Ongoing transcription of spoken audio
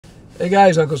Hey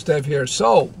guys, Uncle Steph here.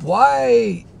 So,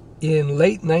 why in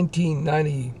late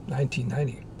 1990,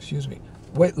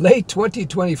 late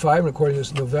 2025, I'm recording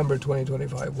this November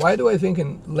 2025, why do I think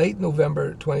in late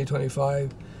November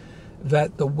 2025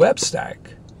 that the web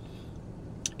stack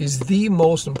is the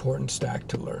most important stack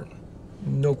to learn?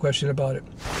 No question about it.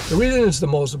 The reason it's the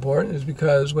most important is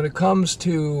because when it comes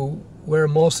to where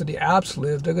most of the apps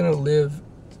live, they're going to live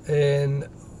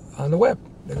on the web.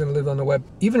 They're going to live on the web,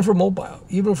 even for mobile.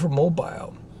 Even for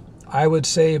mobile, I would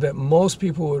say that most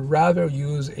people would rather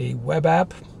use a web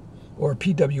app or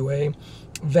PWA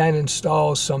than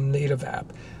install some native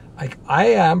app. I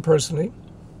am personally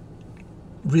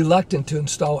reluctant to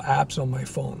install apps on my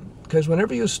phone, because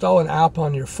whenever you install an app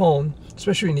on your phone,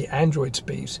 especially in the Android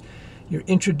space, you're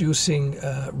introducing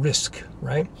risk,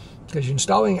 right? Because you're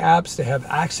installing apps that have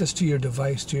access to your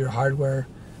device, to your hardware,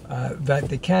 that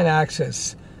they can't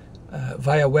access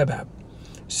via web app.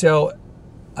 So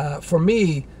for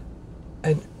me,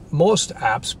 and most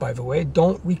apps, by the way,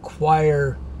 don't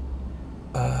require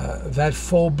that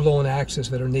full-blown access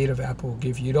that a native app will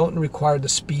give you. You don't require the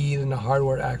speed and the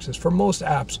hardware access. For most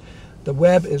apps, the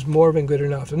web is more than good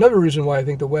enough. Another reason why I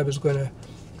think the web is going to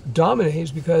dominate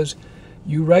is because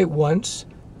you write once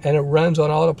and it runs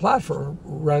on all the platforms.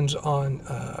 Runs on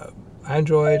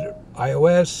Android,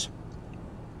 iOS,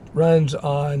 runs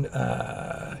on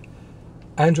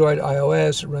Android,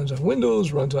 iOS, it runs on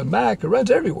Windows, runs on Mac, it runs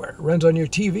everywhere. It runs on your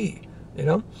TV, you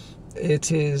know?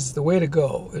 It is the way to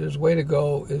go. It is the way to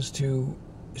go is to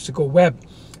go web.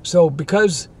 So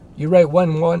because you write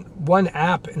one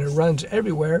app and it runs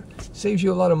everywhere, it saves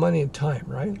you a lot of money and time,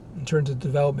 right? In terms of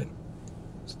development.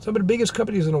 Some of the biggest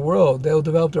companies in the world, they'll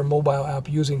develop their mobile app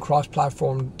using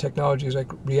cross-platform technologies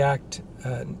like React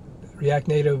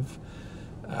Native,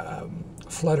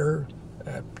 Flutter,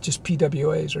 just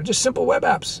PWAs, or just simple web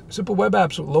apps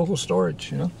with local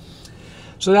storage, you know.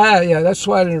 So that's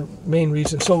why the main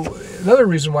reason. So another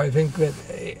reason why I think that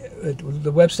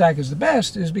the web stack is the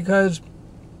best is because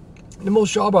the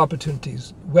most job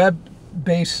opportunities,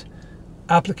 web-based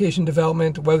application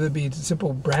development, whether it be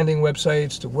simple branding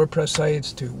websites to WordPress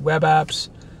sites to web apps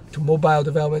to mobile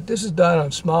development, this is done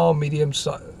on small, medium,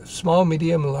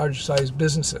 and large-sized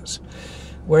businesses.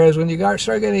 Whereas when you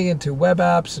start getting into web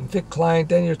apps and thick client,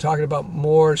 then you're talking about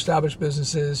more established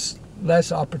businesses,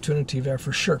 less opportunity there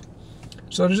for sure.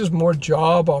 So there's just more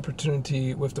job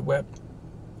opportunity with the web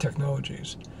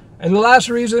technologies. And the last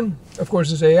reason, of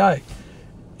course, is AI.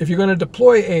 If you're going to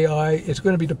deploy AI, it's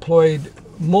going to be deployed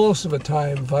most of the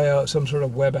time via some sort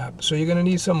of web app. So you're going to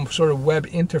need some sort of web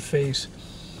interface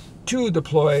to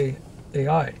deploy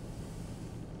AI.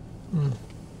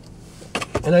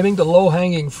 And I think the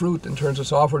low-hanging fruit in terms of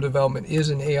software development is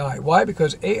in AI. Why?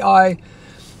 Because AI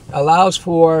allows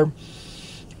for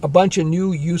a bunch of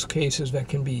new use cases that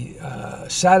can be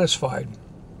satisfied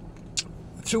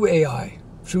through AI,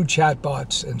 through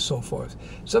chatbots and so forth.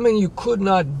 Something you could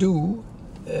not do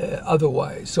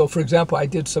otherwise. So, for example, I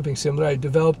did something similar. I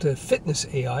developed a fitness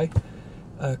AI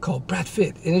called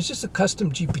BradFit, and it's just a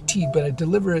custom GPT, but I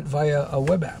deliver it via a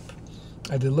web app.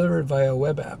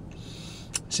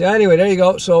 So anyway, there you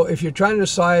go. So if you're trying to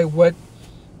decide what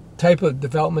type of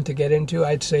development to get into,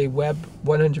 I'd say web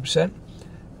 100%.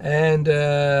 And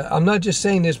I'm not just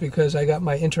saying this because I got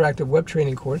my interactive web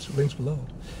training course, links below.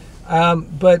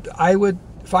 But I would,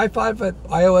 if I thought that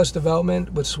iOS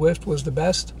development with Swift was the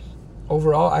best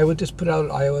overall, I would just put out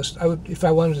an iOS. If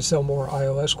I wanted to sell more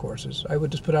iOS courses, I would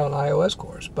just put out an iOS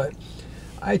course. But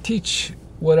I teach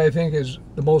what I think is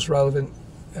the most relevant,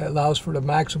 allows for the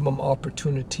maximum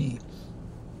opportunity.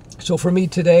 So for me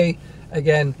today,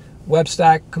 again, web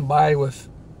stack combined with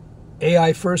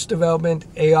AI first development,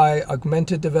 AI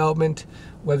augmented development,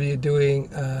 whether you're doing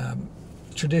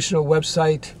traditional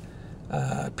website,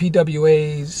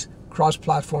 PWAs,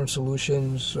 cross-platform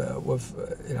solutions with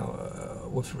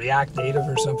React Native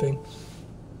or something,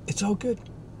 it's all good.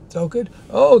 It's all good.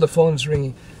 Oh, the phone's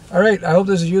ringing. All right, I hope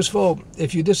this is useful.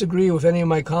 If you disagree with any of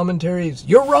my commentaries,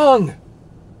 you're wrong.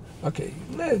 Okay,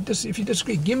 if you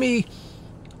disagree, give me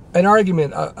an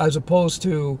argument as opposed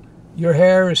to your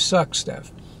hair sucks,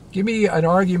 Steph. Give me an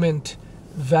argument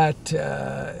that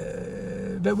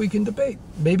we can debate.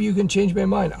 Maybe you can change my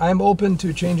mind. I'm open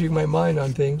to changing my mind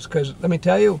on things because let me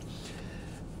tell you,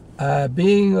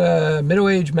 being a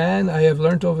middle-aged man, I have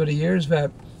learned over the years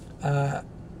that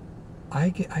I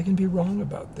can be wrong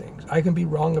about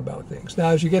things.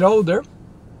 Now, as you get older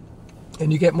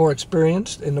and you get more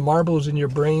experienced and the marbles in your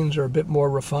brains are a bit more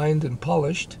refined and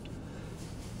polished,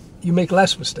 you make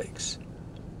less mistakes.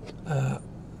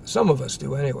 Some of us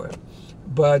do anyway.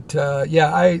 But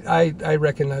yeah, I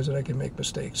recognize that I can make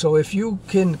mistakes. So if you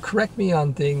can correct me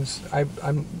on things,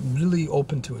 I'm really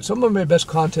open to it. Some of my best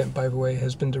content, by the way,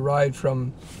 has been derived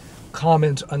from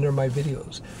comments under my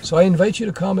videos. So I invite you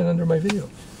to comment under my video.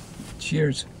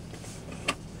 Cheers.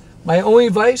 My only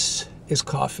vice is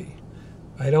coffee.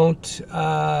 I don't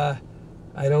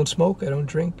smoke. I don't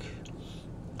drink.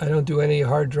 I don't do any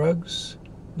hard drugs.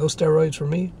 No steroids for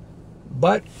me.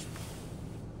 But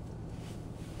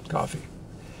coffee.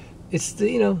 It's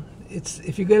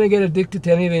if you're gonna get addicted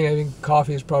to anything, I think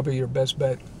coffee is probably your best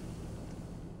bet.